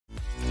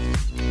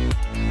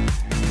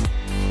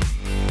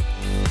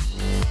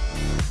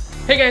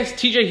Hey guys,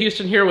 TJ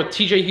Houston here with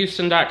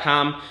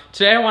tjhouston.com.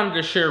 Today I wanted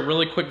to share a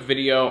really quick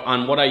video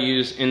on what I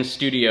use in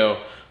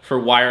studio for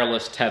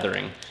wireless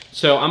tethering.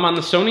 So I'm on the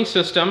Sony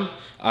system,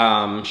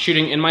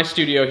 shooting in my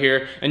studio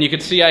here, and you can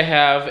see I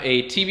have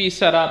a TV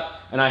set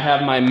up and I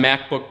have my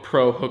MacBook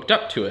Pro hooked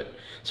up to it.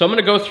 So I'm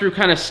gonna go through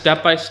kind of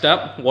step by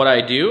step what I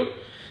do,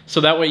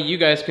 so that way you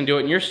guys can do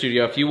it in your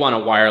studio if you want to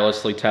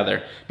wirelessly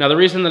tether. Now the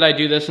reason that I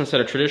do this instead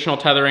of traditional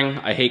tethering,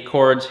 I hate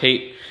cords,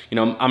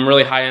 I'm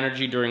really high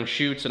energy during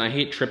shoots and I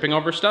hate tripping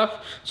over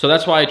stuff. So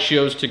that's why I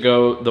chose to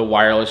go the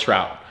wireless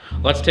route.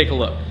 Let's take a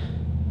look.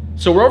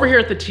 So we're over here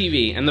at the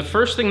TV, and the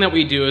first thing that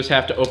we do is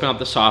have to open up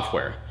the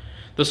software.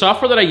 The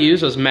software that I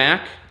use is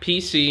Mac,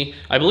 PC,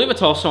 I believe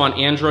it's also on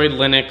Android,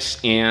 Linux,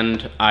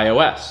 and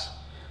iOS.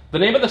 The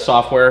name of the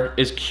software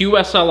is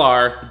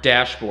QSLR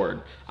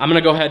Dashboard. I'm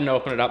gonna go ahead and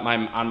open it up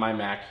on my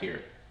Mac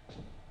here.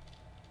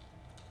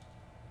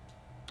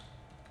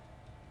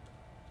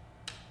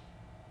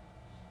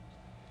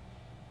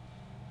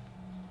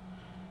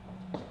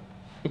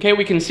 Okay,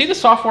 we can see the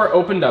software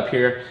opened up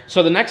here.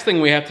 So the next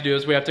thing we have to do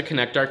is we have to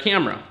connect our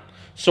camera.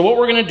 So what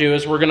we're gonna do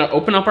is we're gonna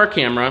open up our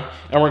camera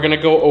and we're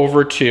gonna go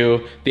over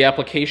to the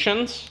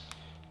applications,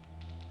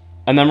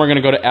 and then we're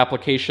gonna go to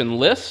application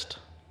list,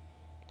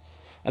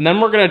 and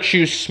then we're gonna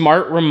choose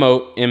Smart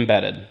Remote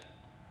Embedded.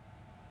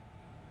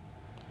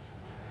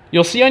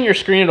 You'll see on your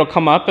screen it'll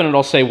come up and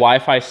it'll say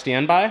Wi-Fi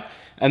standby,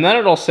 and then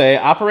it'll say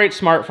operate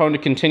smartphone to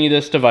continue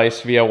this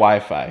device via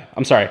Wi-Fi.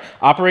 I'm sorry,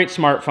 operate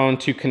smartphone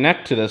to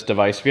connect to this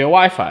device via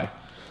Wi-Fi.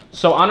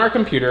 So on our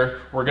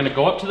computer, we're gonna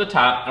go up to the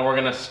top and we're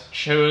gonna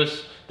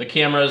choose the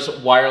camera's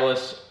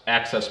wireless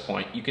access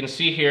point. You can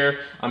see here,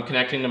 I'm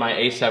connecting to my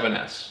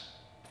A7S.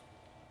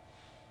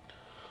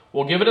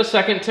 We'll give it a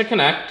second to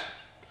connect,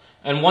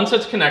 and once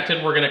it's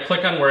connected, we're gonna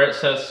click on where it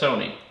says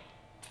Sony.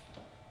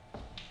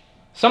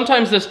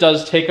 Sometimes this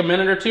does take a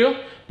minute or two,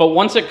 but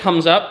once it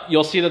comes up,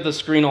 you'll see that the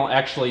screen will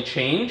actually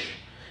change,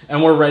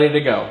 and we're ready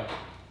to go.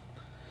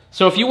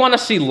 So if you want to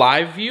see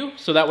live view,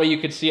 so that way you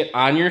can see it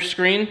on your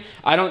screen,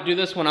 I don't do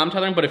this when I'm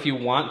tethering, but if you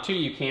want to,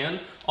 you can.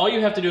 All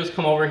you have to do is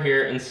come over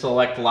here and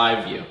select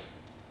live view.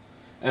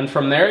 And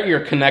from there,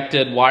 you're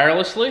connected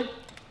wirelessly.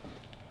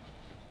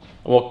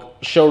 We'll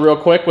show real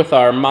quick with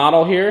our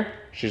model here.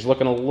 She's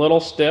looking a little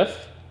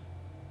stiff.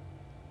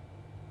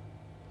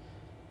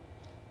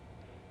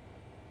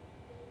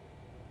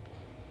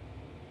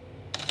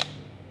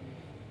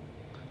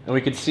 And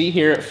we can see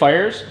here it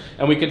fires,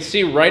 and we can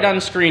see right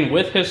on screen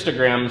with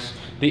histograms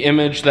the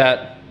image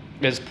that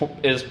is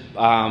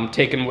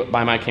taken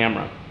by my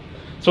camera.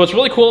 So what's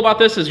really cool about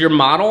this is your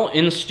model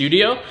in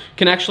studio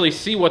can actually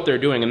see what they're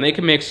doing, and they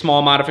can make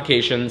small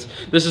modifications.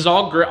 This is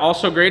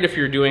also great if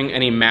you're doing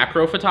any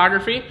macro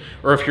photography,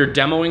 or if you're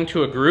demoing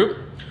to a group,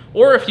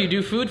 or if you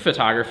do food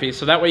photography,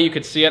 so that way you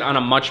could see it on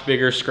a much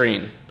bigger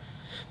screen.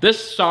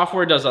 This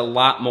software does a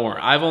lot more.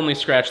 I've only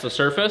scratched the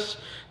surface.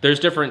 There's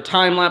different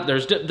time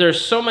lapse,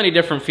 there's so many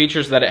different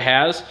features that it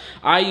has.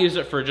 I use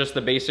it for just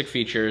the basic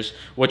features,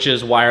 which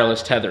is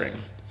wireless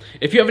tethering.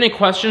 If you have any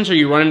questions or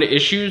you run into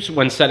issues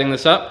when setting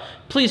this up,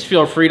 please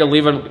feel free to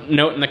leave a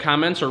note in the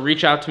comments or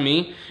reach out to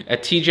me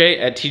at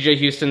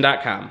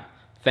tj@tjhouston.com.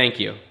 Thank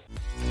you.